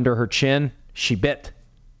out from under her chin, she bit.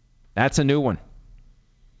 That's a new one.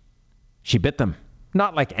 She bit them.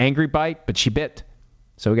 Not like angry bite, but she bit.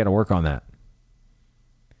 So we got to work on that.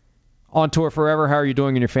 On tour forever, how are you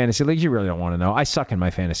doing in your fantasy leagues? You really don't want to know. I suck in my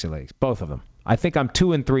fantasy leagues, both of them. I think I'm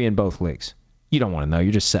 2-3 in both leagues. You don't want to know.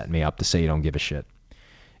 You're just setting me up to say you don't give a shit.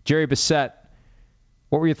 Jerry Bissett,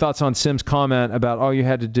 what were your thoughts on Sim's comment about all you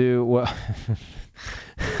had to do? Well,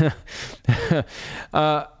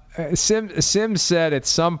 Sim said at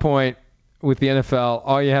some point with the NFL,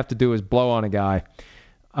 all you have to do is blow on a guy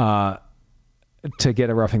to get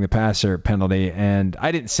a roughing the passer penalty. And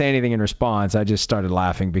I didn't say anything in response. I just started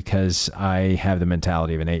laughing because I have the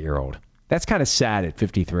mentality of an 8-year-old. That's kind of sad at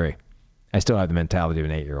 53. I still have the mentality of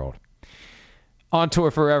an 8-year-old. On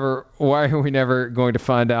tour forever, why are we never going to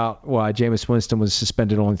find out why Jameis Winston was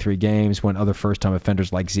suspended only 3 games when other first-time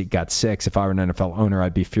offenders like Zeke got 6? If I were an NFL owner,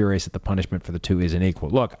 I'd be furious that the punishment for the 2 isn't equal.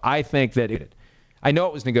 Look, I think that I know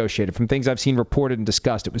it was negotiated. From things I've seen reported and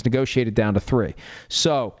discussed, it was negotiated down to 3.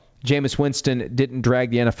 So Jameis Winston didn't drag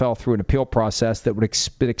the NFL through an appeal process that would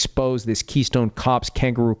expose this Keystone Cops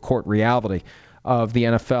kangaroo court reality of the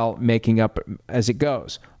NFL making up as it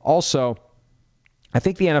goes. Also, I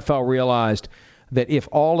think the NFL realized that if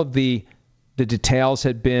all of the details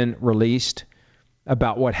had been released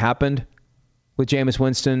about what happened with Jameis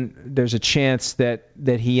Winston, there's a chance that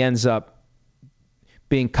he ends up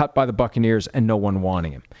being cut by the Buccaneers and no one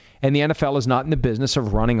wanting him. And the NFL is not in the business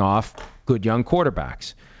of running off good young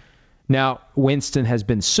quarterbacks. Now, Winston has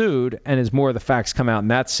been sued, and as more of the facts come out in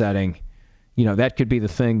that setting, that could be the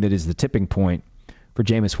thing that is the tipping point for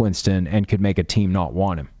Jameis Winston and could make a team not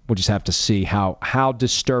want him. We'll just have to see how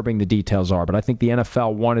disturbing the details are. But I think the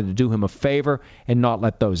NFL wanted to do him a favor and not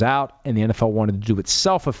let those out, and the NFL wanted to do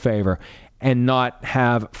itself a favor and not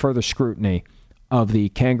have further scrutiny of the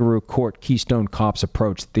kangaroo court Keystone Cops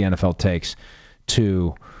approach that the NFL takes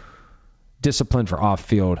to discipline for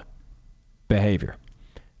off-field behavior.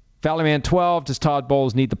 Valleyman 12, does Todd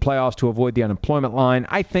Bowles need the playoffs to avoid the unemployment line?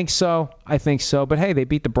 I think so. But hey, they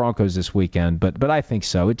beat the Broncos this weekend. But I think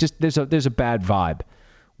so. There's a bad vibe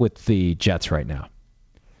with the Jets right now.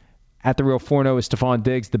 At the Real Forno, is Stephon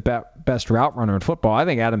Diggs the best route runner in football? I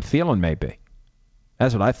think Adam Thielen may be.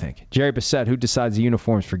 That's what I think. Jerry Bissett, who decides the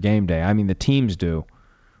uniforms for game day? I mean, the teams do,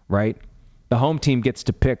 right? The home team gets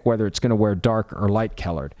to pick whether it's going to wear dark or light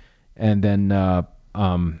colored. And then,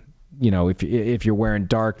 if you're wearing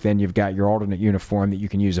dark, then you've got your alternate uniform that you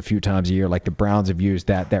can use a few times a year, like the Browns have used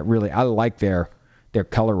that. That really, I like their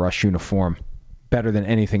color rush uniform better than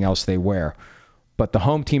anything else they wear. But the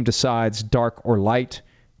home team decides dark or light,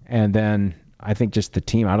 and then I think just the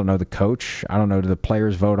team, I don't know, the coach, I don't know, do the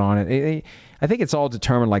players vote on it? I think it's all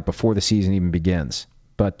determined like before the season even begins.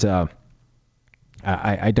 But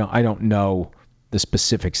I don't know the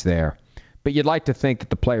specifics there. But you'd like to think that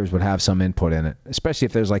the players would have some input in it, especially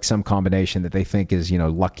if there's like some combination that they think is,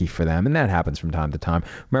 lucky for them. And that happens from time to time.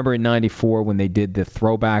 Remember in 94 when they did the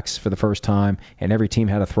throwbacks for the first time, and every team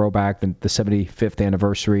had a throwback, the 75th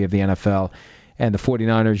anniversary of the NFL, and the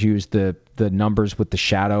 49ers used the numbers with the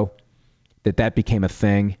shadow, that became a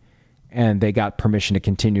thing, and they got permission to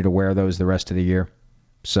continue to wear those the rest of the year.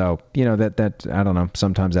 So, that I don't know,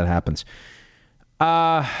 sometimes that happens.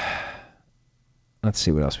 Let's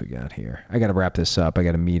see what else we got here. I got to wrap this up. I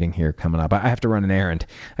got a meeting here coming up. I have to run an errand.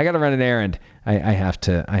 I have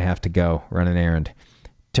to go run an errand.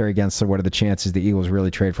 Terry Gensler, what are the chances the Eagles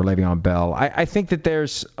really trade for Le'Veon Bell? I think that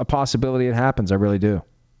there's a possibility it happens. I really do.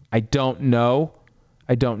 I don't know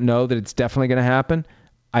that it's definitely going to happen.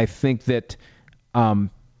 I think that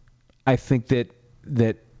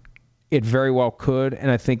it very well could,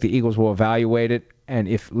 and I think the Eagles will evaluate it. And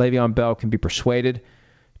if Le'Veon Bell can be persuaded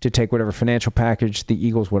to take whatever financial package the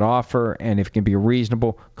Eagles would offer, and if it can be a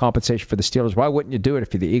reasonable compensation for the Steelers, why wouldn't you do it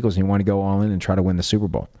if you're the Eagles and you want to go all in and try to win the Super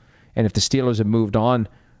Bowl? And if the Steelers have moved on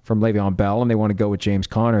from Le'Veon Bell and they want to go with James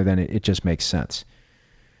Conner, then it just makes sense.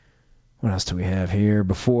 What else do we have here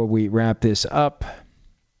before we wrap this up?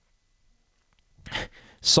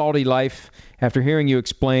 Salty Life. After hearing you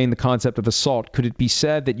explain the concept of assault, could it be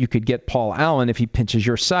said that you could get Paul Allen if he pinches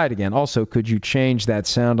your side again? Also, could you change that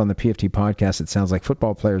sound on the PFT podcast? It sounds like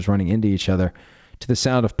football players running into each other to the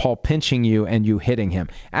sound of Paul pinching you and you hitting him.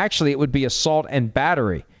 Actually, it would be assault and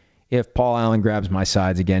battery if Paul Allen grabs my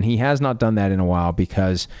sides again. He has not done that in a while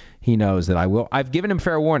because he knows that I will. I've given him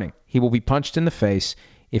fair warning. He will be punched in the face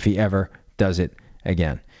if he ever does it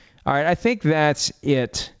again. All right, I think that's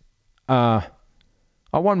it.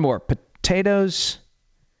 One more. Potatoes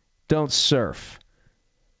don't surf.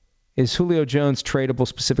 Is Julio Jones tradable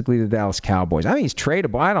specifically to the Dallas Cowboys? I think he's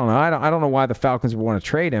tradable. I don't know. I don't know why the Falcons would want to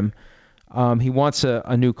trade him. He wants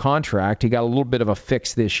a new contract. He got a little bit of a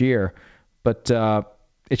fix this year, but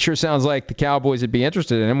it sure sounds like the Cowboys would be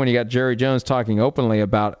interested in him when you got Jerry Jones talking openly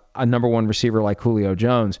about a number one receiver like Julio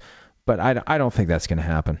Jones. But I don't think that's going to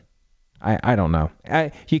happen. I don't know.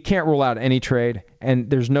 You can't rule out any trade, and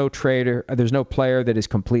there's no player that is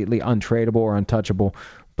completely untradeable or untouchable,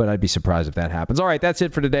 but I'd be surprised if that happens. All right, that's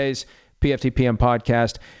it for today's PFTPM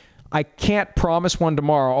podcast. I can't promise one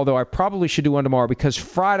tomorrow, although I probably should do one tomorrow because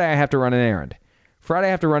Friday I have to run an errand. Friday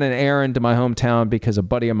I have to run an errand to my hometown because a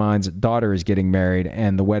buddy of mine's daughter is getting married,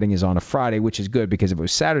 and the wedding is on a Friday, which is good because if it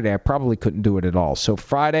was Saturday, I probably couldn't do it at all. So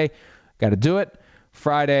Friday, got to do it.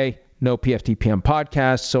 Friday, no PFTPM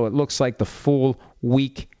podcast, so it looks like the full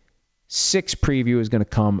Week 6 preview is going to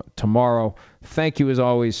come tomorrow. Thank you, as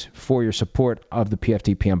always, for your support of the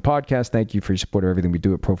PFTPM podcast. Thank you for your support of everything we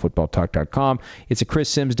do at ProFootballTalk.com. It's a Chris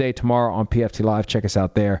Sims Day tomorrow on PFT Live. Check us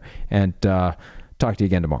out there, and talk to you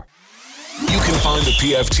again tomorrow. You can find the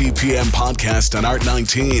PFTPM podcast on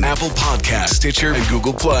Art19, Apple Podcasts, Stitcher, and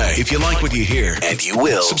Google Play. If you like what you hear, and you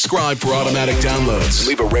will, subscribe for automatic downloads.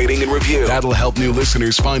 Leave a rating and review. That'll help new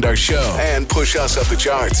listeners find our show and push us up the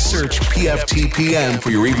charts. Search PFTPM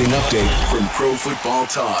for your evening update from Pro Football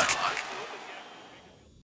Talk.